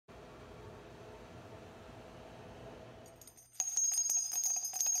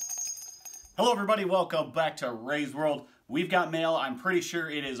Hello everybody, welcome back to Ray's World. We've got mail. I'm pretty sure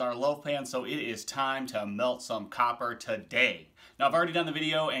it is our loaf pan, so it is time to melt some copper today. Now I've already done the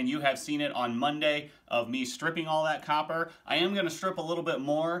video and you have seen it on Monday of me stripping all that copper. I am going to strip a little bit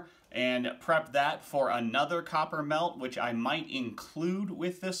more and prep that for another copper melt, which I might include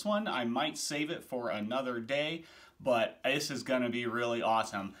with this one. I might save it for another day, but this is going to be really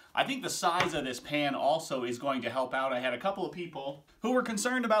awesome. I think the size of this pan also is going to help out. I had a couple of people who were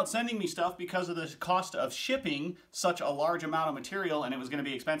concerned about sending me stuff because of the cost of shipping such a large amount of material, and it was going to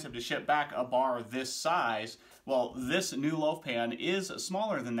be expensive to ship back a bar this size. Well, this new loaf pan is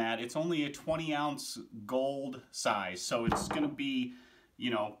smaller than that. It's only a 20-ounce gold size, so it's going to be,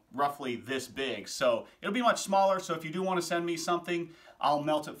 you know, roughly this big. So it'll be much smaller, so if you do want to send me something, I'll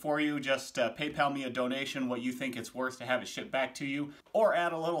melt it for you. Just PayPal me a donation, what you think it's worth to have it shipped back to you, or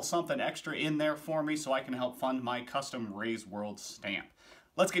add a little something extra in there for me so I can help fund my custom Ray's World stamp.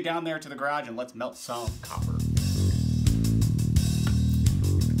 Let's get down there to the garage and let's melt some copper.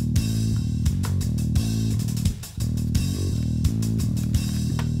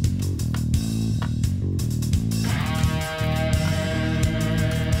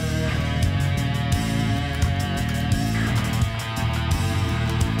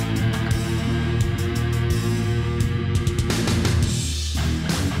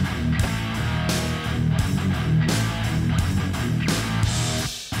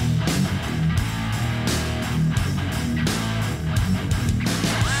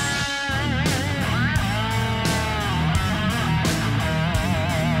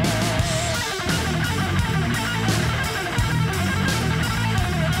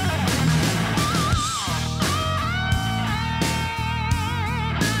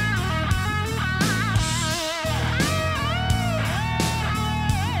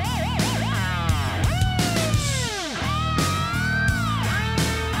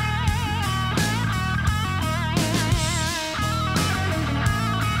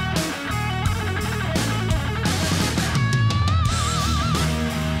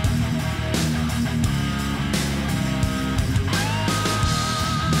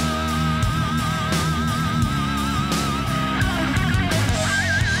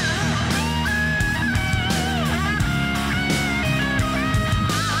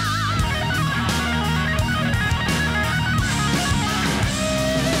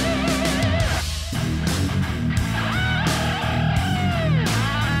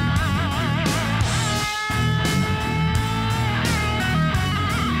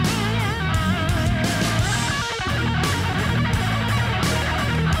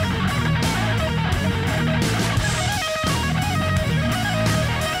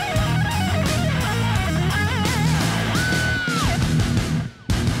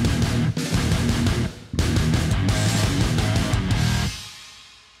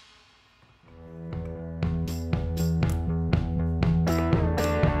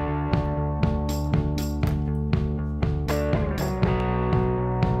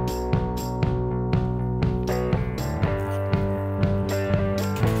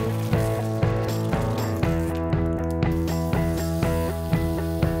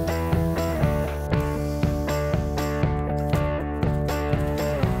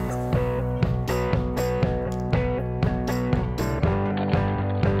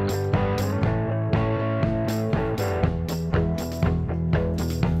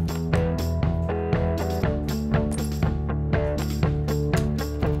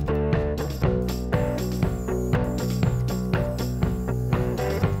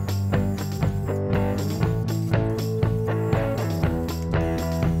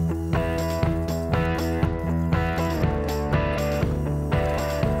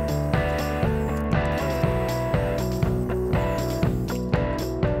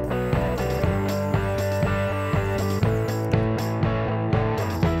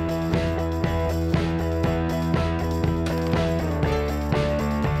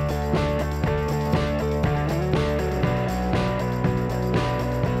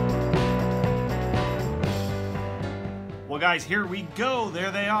 Well guys, here we go.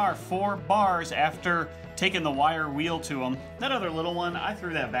 There they are, 4 bars after taking the wire wheel to them. That other little one, I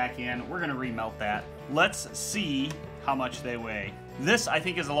threw that back in. We're gonna remelt that. Let's see how much they weigh. This, I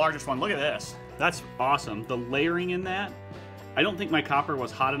think, is the largest one. Look at this. That's awesome. The layering in that. I don't think my copper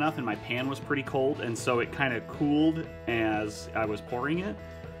was hot enough and my pan was pretty cold, and so it kind of cooled as I was pouring it.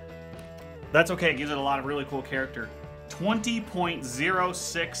 That's okay, it gives it a lot of really cool character.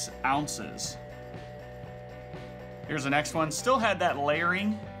 20.06 ounces. Here's the next one. Still had that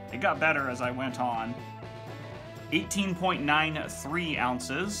layering. It got better as I went on. 18.93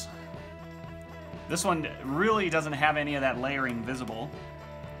 ounces. This one really doesn't have any of that layering visible.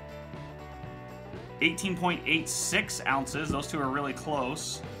 18.86 ounces. Those two are really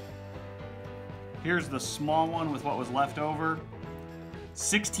close. Here's the small one with what was left over.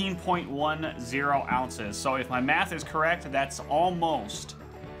 16.10 ounces. So if my math is correct, that's almost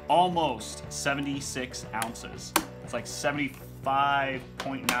 76 ounces. It's like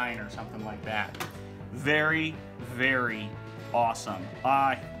 75.9 or something like that. Very, very awesome.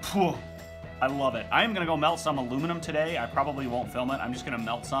 I love it. I am gonna go melt some aluminum today. I probably won't film it. I'm just gonna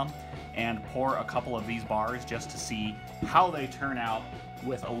melt some and pour a couple of these bars just to see how they turn out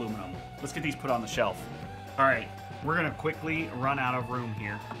with aluminum. Let's get these put on the shelf. All right, we're gonna quickly run out of room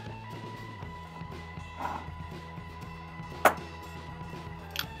here. Let's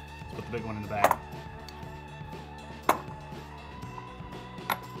put the big one in the bag.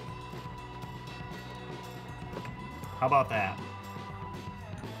 How about that?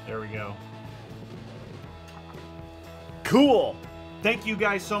 There we go. Cool! Thank you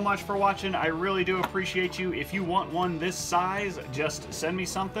guys so much for watching. I really do appreciate you. If you want one this size, just send me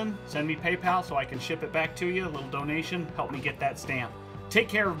something. Send me PayPal so I can ship it back to you. A little donation. Help me get that stamp. Take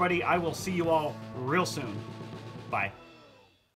care, everybody. I will see you all real soon. Bye.